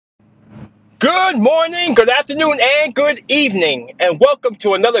Good morning, good afternoon, and good evening, and welcome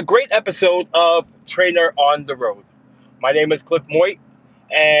to another great episode of Trainer on the Road. My name is Cliff Moit,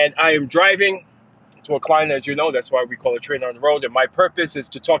 and I am driving to a client, as you know. That's why we call it Trainer on the Road. And my purpose is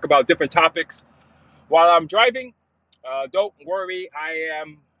to talk about different topics while I'm driving. Don't worry, I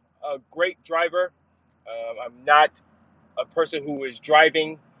am a great driver. I'm not a person who is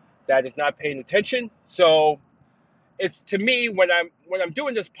driving that is not paying attention. So it's to me when I'm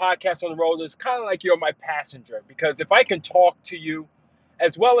doing this podcast on the road, it's kind of like you're my passenger, because if I can talk to you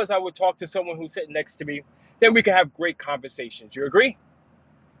as well as I would talk to someone who's sitting next to me, then we can have great conversations. You agree?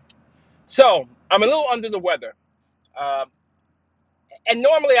 So I'm a little under the weather, um, and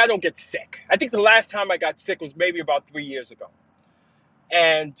normally I don't get sick. I think the last time I got sick was maybe about 3 years ago,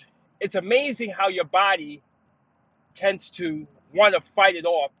 and it's amazing how your body tends to want to fight it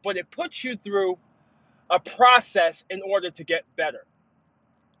off, but it puts you through a process in order to get better.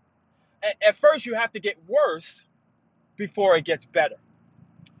 At first, you have to get worse before it gets better.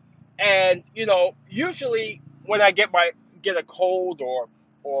 And usually when I get a cold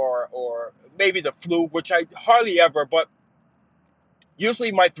or maybe the flu, which I hardly ever, but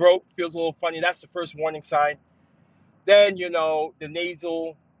usually my throat feels a little funny. That's the first warning sign. Then the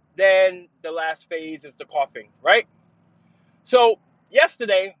nasal. Then the last phase is the coughing, right? So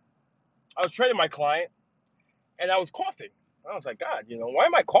yesterday I was training my client and I was coughing. I was like, God, why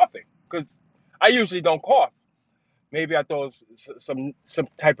am I coughing? Because I usually don't cough. Maybe I thought it was some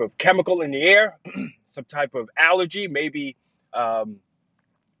type of chemical in the air, some type of allergy, maybe um,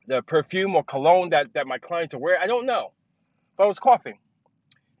 the perfume or cologne that my clients are wearing. I don't know, but I was coughing.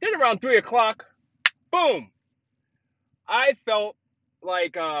 Then around 3 o'clock, boom, I felt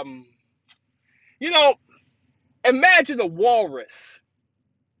like, you know, imagine a walrus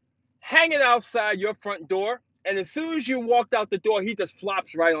hanging outside your front door, and as soon as you walked out the door, he just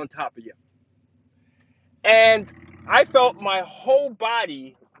flops right on top of you. And I felt my whole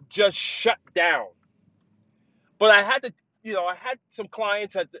body just shut down. But I had to, I had some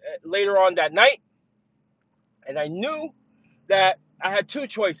clients later on that night, and I knew that I had two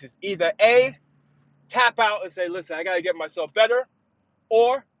choices: either A, tap out and say, "Listen, I got to get myself better,"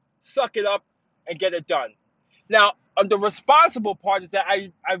 or suck it up and get it done. Now, the responsible part is that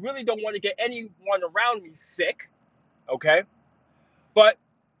I really don't want to get anyone around me sick, okay? But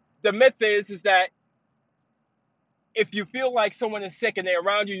the myth is that if you feel like someone is sick and they're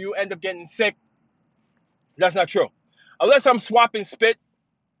around you, you end up getting sick. That's not true. Unless I'm swapping spit,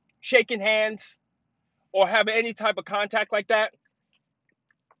 shaking hands, or having any type of contact like that,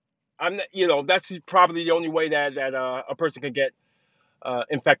 that's probably the only way that a person can get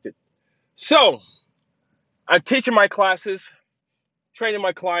infected. So I'm teaching my classes, training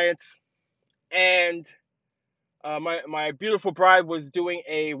my clients, and my beautiful bride was doing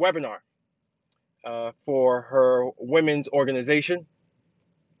a webinar for her women's organization,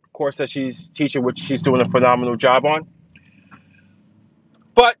 course that she's teaching, which she's doing a phenomenal job on.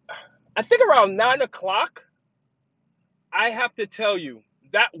 But I think around 9 o'clock, I have to tell you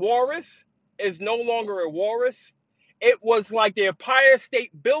that walrus is no longer a walrus. It was like the Empire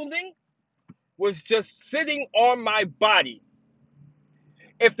State Building was just sitting on my body.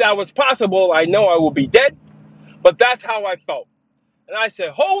 If that was possible, I know I would be dead, but that's how I felt. And I said,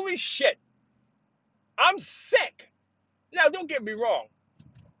 holy shit, I'm sick. Now, don't get me wrong.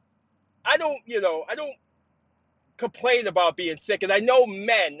 I don't complain about being sick. And I know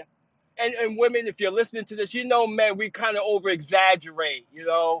men and women, if you're listening to this, men, we kind of over exaggerate.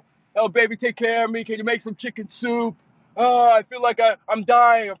 Oh, baby, take care of me. Can you make some chicken soup? Oh, I feel like I'm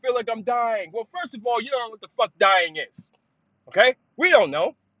dying. I feel like I'm dying. Well, first of all, you don't know what the fuck dying is. Okay? We don't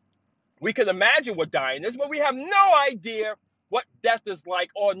know. We can imagine what dying is, but we have no idea what death is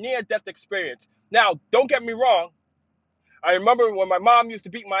like or near-death experience. Now, don't get me wrong. I remember when my mom used to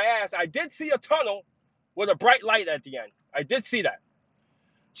beat my ass, I did see a tunnel with a bright light at the end. I did see that.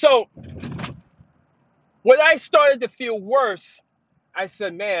 So when I started to feel worse, I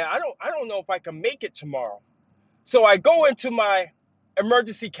said, man, I don't know if I can make it tomorrow. So I go into my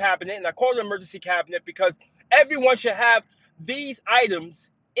emergency cabinet, and I call it emergency cabinet because everyone should have these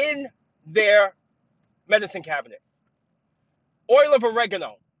items in their medicine cabinet. Oil of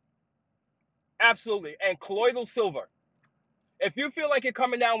oregano, absolutely, and colloidal silver. If you feel like you're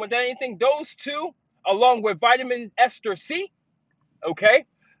coming down with anything, those two, along with vitamin ester C, okay,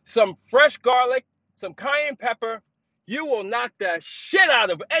 some fresh garlic, some cayenne pepper, you will knock the shit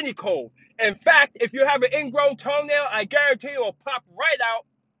out of any cold. In fact, if you have an ingrown toenail, I guarantee it will pop right out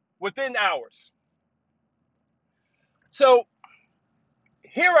within hours. So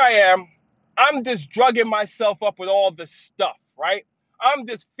here I am. I'm just drugging myself up with all this stuff, right? I'm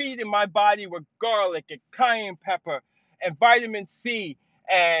just feeding my body with garlic and cayenne pepper and vitamin C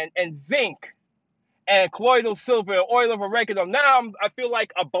and zinc and colloidal silver and oil of oregano. Now I feel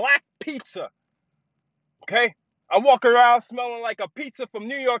like a black pizza. Okay? I walk around smelling like a pizza from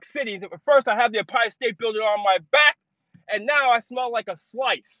New York City. First, I have the Empire State Building on my back, and now I smell like a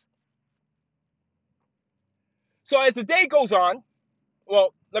slice. So as the day goes on,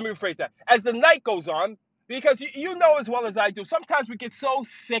 well, let me rephrase that. As the night goes on, because you know as well as I do, sometimes we get so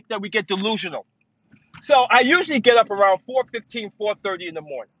sick that we get delusional. So I usually get up around 4:15, 4:30 in the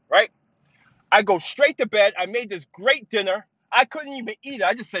morning, right? I go straight to bed. I made this great dinner. I couldn't even eat it.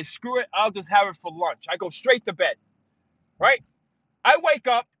 I just say, screw it. I'll just have it for lunch. I go straight to bed, right? I wake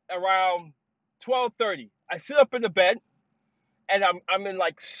up around 12:30. I sit up in the bed, and I'm in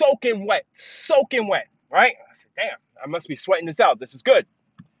like soaking wet, right? I said, damn, I must be sweating this out. This is good.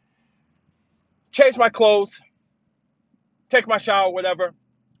 Change my clothes, take my shower, whatever.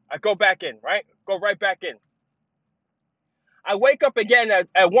 I go back in, right? Go right back in. I wake up again at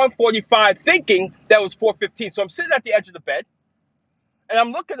 1:45 thinking that was 4:15. So I'm sitting at the edge of the bed, and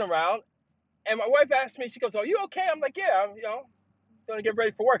I'm looking around, and my wife asked me, she goes, are you okay? I'm like, yeah, I'm, going to get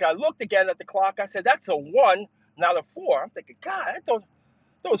ready for work. I looked again at the clock. I said, that's a 1, not a 4. I'm thinking, God, I thought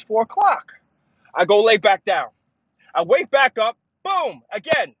it was 4 o'clock. I go lay back down. I wake back up. Boom,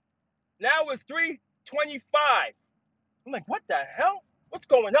 again. Now it's 3:25. I'm like, what the hell? What's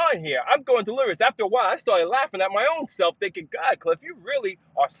going on here? I'm going delirious. After a while, I started laughing at my own self, thinking, God, Cliff, you really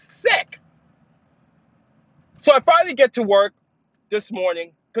are sick. So I finally get to work this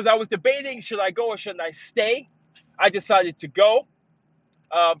morning because I was debating, should I go or shouldn't I stay? I decided to go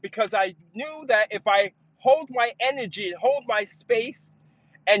because I knew that if I hold my energy, hold my space,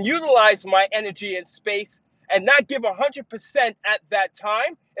 and utilize my energy and space and not give 100% at that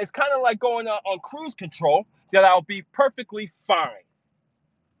time, it's kind of like going on cruise control, that I'll be perfectly fine.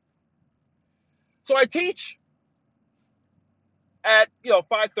 So I teach at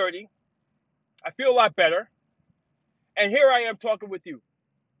 5:30. I feel a lot better. And here I am talking with you,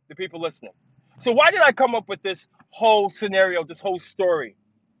 the people listening. So why did I come up with this whole scenario, this whole story?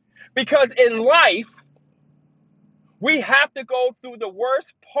 Because in life, we have to go through the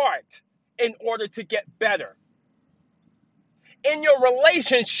worst part in order to get better. In your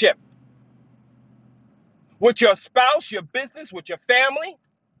relationship with your spouse, your business, with your family,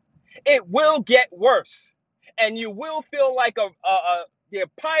 it will get worse. And you will feel like the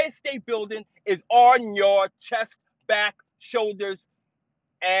Empire State Building is on your chest, back, shoulders,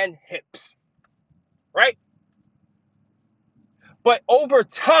 and hips, right? But over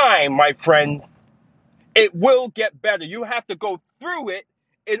time, my friend, it will get better. You have to go through it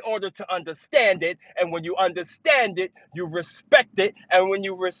in order to understand it. And when you understand it, you respect it. And when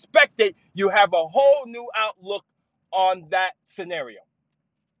you respect it, you have a whole new outlook on that scenario.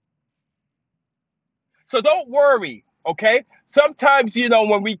 So don't worry, okay? Sometimes,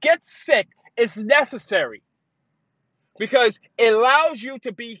 when we get sick, it's necessary because it allows you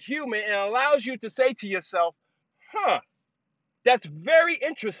to be human and allows you to say to yourself, that's very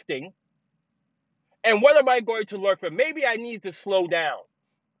interesting. And what am I going to learn from? Maybe I need to slow down.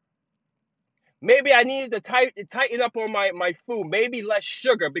 Maybe I need to tighten up on my food. Maybe less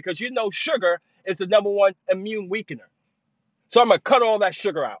sugar because sugar is the number one immune weakener. So I'm going to cut all that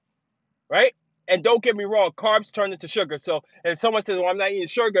sugar out, right? And don't get me wrong, carbs turn into sugar. So if someone says, well, I'm not eating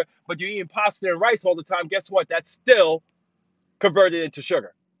sugar, but you're eating pasta and rice all the time, guess what? That's still converted into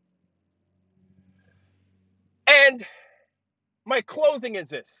sugar. And my closing is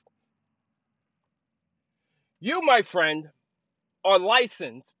this. You, my friend, are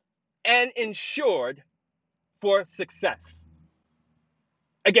licensed and insured for success.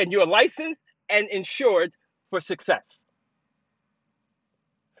 Again, you're licensed and insured for success.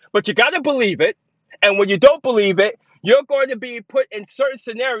 But you got to believe it. And when you don't believe it, you're going to be put in certain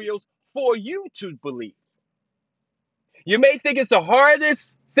scenarios for you to believe. You may think it's the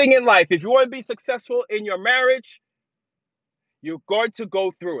hardest thing in life. If you want to be successful in your marriage, you're going to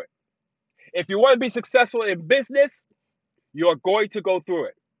go through it. If you want to be successful in business, you're going to go through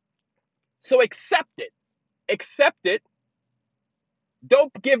it. So accept it. Accept it.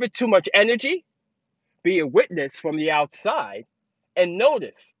 Don't give it too much energy. Be a witness from the outside and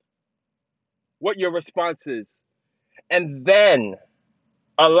notice what your response is. And then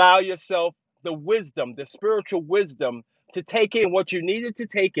allow yourself the wisdom, the spiritual wisdom, to take in what you needed to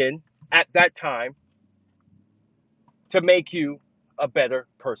take in at that time to make you a better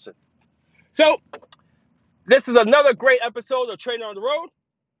person. So, this is another great episode of Trainer on the Road.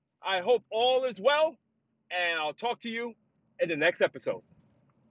 I hope all is well, and I'll talk to you in the next episode.